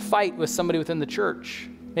fight with somebody within the church.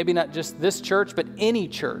 Maybe not just this church, but any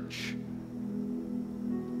church.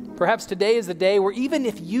 Perhaps today is the day where even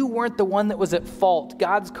if you weren't the one that was at fault,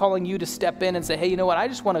 God's calling you to step in and say, hey, you know what? I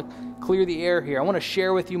just want to clear the air here. I want to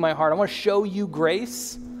share with you my heart. I want to show you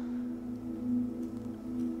grace.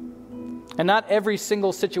 And not every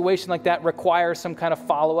single situation like that requires some kind of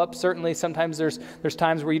follow-up. Certainly, sometimes there's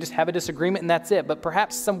times where you just have a disagreement and that's it. But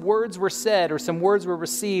perhaps some words were said or some words were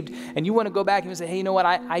received, and you want to go back and say, hey, you know what?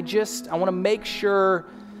 I want to make sure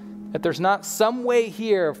that there's not some way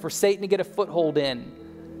here for Satan to get a foothold in,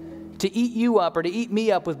 to eat you up or to eat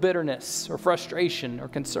me up with bitterness or frustration or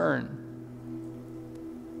concern.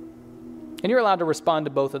 And you're allowed to respond to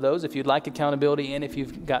both of those if you'd like accountability and if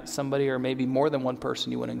you've got somebody or maybe more than one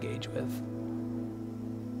person you want to engage with.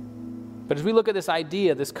 But as we look at this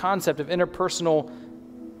idea, this concept of interpersonal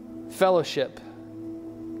fellowship,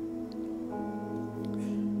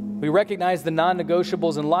 we recognize the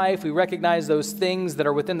non-negotiables in life. We recognize those things that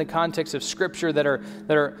are within the context of Scripture that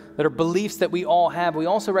are beliefs that we all have. We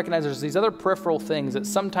also recognize there's these other peripheral things that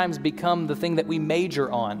sometimes become the thing that we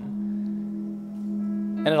major on.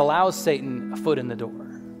 And it allows Satan a foot in the door.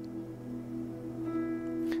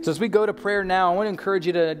 So as we go to prayer now, I want to encourage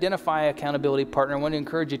you to identify an accountability partner. I want to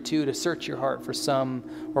encourage you, too, to search your heart for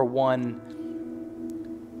some or one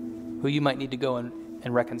who you might need to go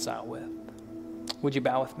and reconcile with. Would you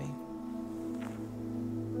bow with me?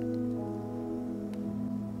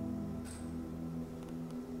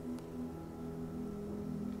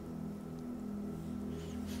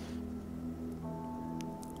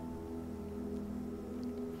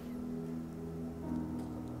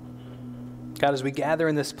 God, as we gather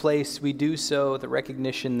in this place, we do so with the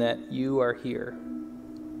recognition that you are here,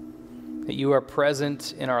 that you are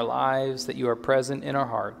present in our lives, that you are present in our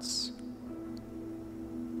hearts.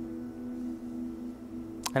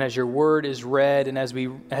 And as your word is read and as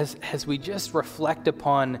we just reflect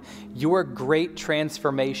upon your great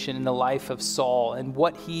transformation in the life of Saul and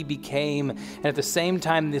what he became, and at the same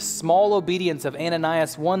time this small obedience of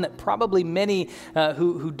Ananias, one that probably many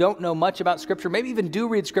who don't know much about Scripture, maybe even do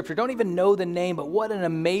read Scripture, don't even know the name, but what an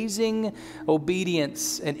amazing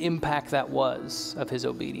obedience and impact that was of his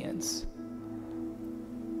obedience.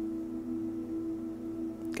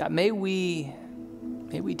 God, may we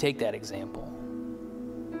take that example.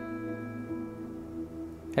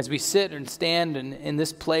 As we sit and stand in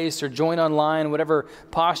this place or join online, whatever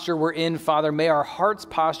posture we're in, Father, may our heart's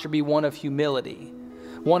posture be one of humility,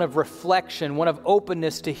 one of reflection, one of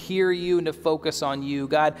openness to hear you and to focus on you.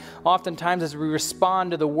 God, oftentimes as we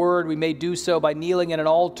respond to the word, we may do so by kneeling at an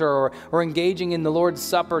altar or engaging in the Lord's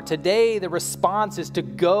Supper. Today, the response is to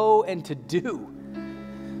go and to do,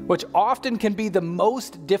 which often can be the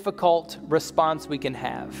most difficult response we can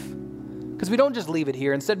have. Because we don't just leave it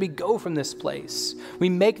here. Instead, we go from this place. We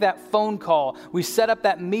make that phone call. We set up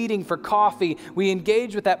that meeting for coffee. We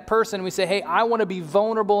engage with that person. We say, hey, I want to be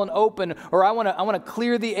vulnerable and open, or I want to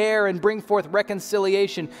clear the air and bring forth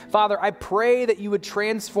reconciliation. Father, I pray that you would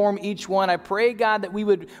transform each one. I pray, God, that we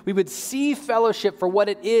would see fellowship for what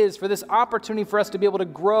it is, for this opportunity for us to be able to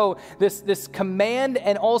grow, this command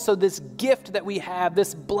and also this gift that we have,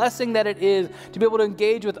 this blessing that it is to be able to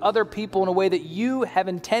engage with other people in a way that you have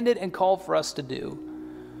intended and called for us to do.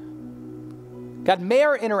 God, may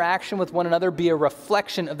our interaction with one another be a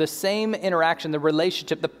reflection of the same interaction, the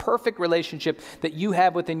relationship, the perfect relationship that you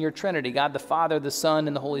have within your Trinity, God the Father, the Son,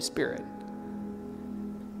 and the Holy Spirit.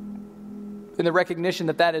 In the recognition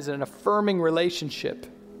that that is an affirming relationship.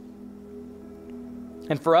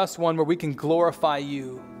 And for us, one where we can glorify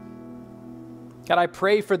you. God, I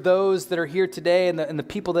pray for those that are here today and the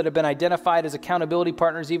people that have been identified as accountability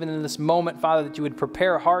partners even in this moment, Father, that you would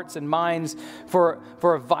prepare hearts and minds for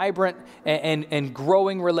a vibrant and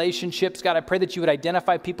growing relationships. God, I pray that you would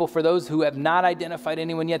identify people for those who have not identified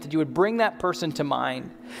anyone yet, that you would bring that person to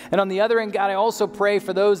mind. And on the other end, God, I also pray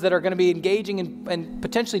for those that are going to be engaging in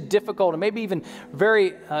potentially difficult and maybe even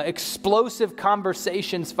very explosive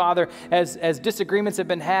conversations, Father, as disagreements have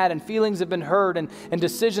been had and feelings have been heard and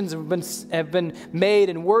decisions have been made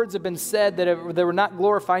and words have been said that were not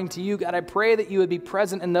glorifying to you. God, I pray that you would be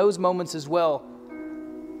present in those moments as well.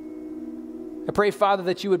 I pray, Father,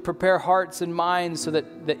 that you would prepare hearts and minds so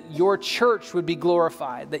that your church would be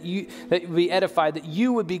glorified, that you would be edified, that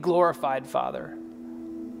you would be glorified, Father.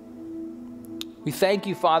 We thank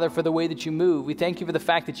you, Father, for the way that you move. We thank you for the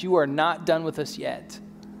fact that you are not done with us yet.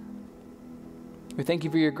 We thank you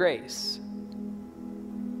for your grace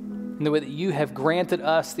and the way that you have granted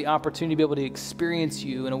us the opportunity to be able to experience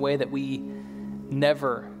you in a way that we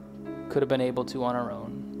never could have been able to on our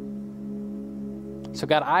own. So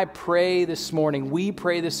God, I pray this morning, we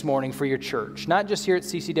pray this morning for your church, not just here at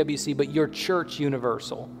CCWC, but your church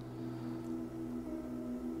universal.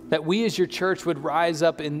 That we as your church would rise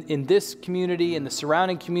up in this community, in the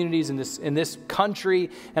surrounding communities, in this country,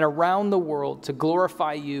 and around the world to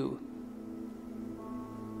glorify you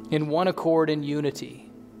in one accord, in unity.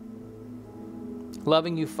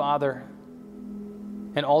 Loving you, Father,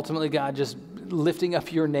 and ultimately, God, just lifting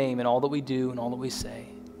up your name in all that we do and all that we say.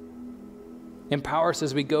 Empower us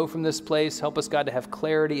as we go from this place. Help us, God, to have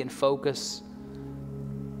clarity and focus.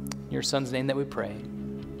 In your Son's name that we pray.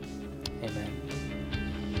 Amen.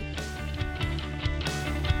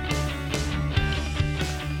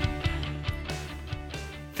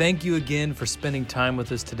 Thank you again for spending time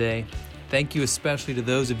with us today. Thank you especially to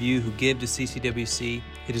those of you who give to CCWC.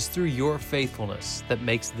 It is through your faithfulness that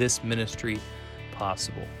makes this ministry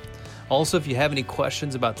possible. Also, if you have any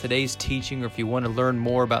questions about today's teaching or if you want to learn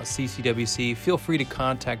more about CCWC, feel free to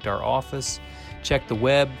contact our office, check the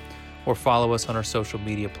web, or follow us on our social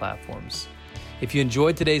media platforms. If you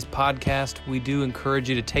enjoyed today's podcast, we do encourage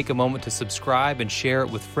you to take a moment to subscribe and share it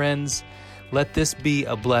with friends. Let this be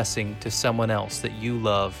a blessing to someone else that you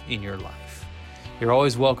love in your life. You're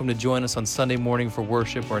always welcome to join us on Sunday morning for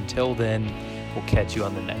worship, or until then, we'll catch you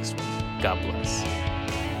on the next one. God bless.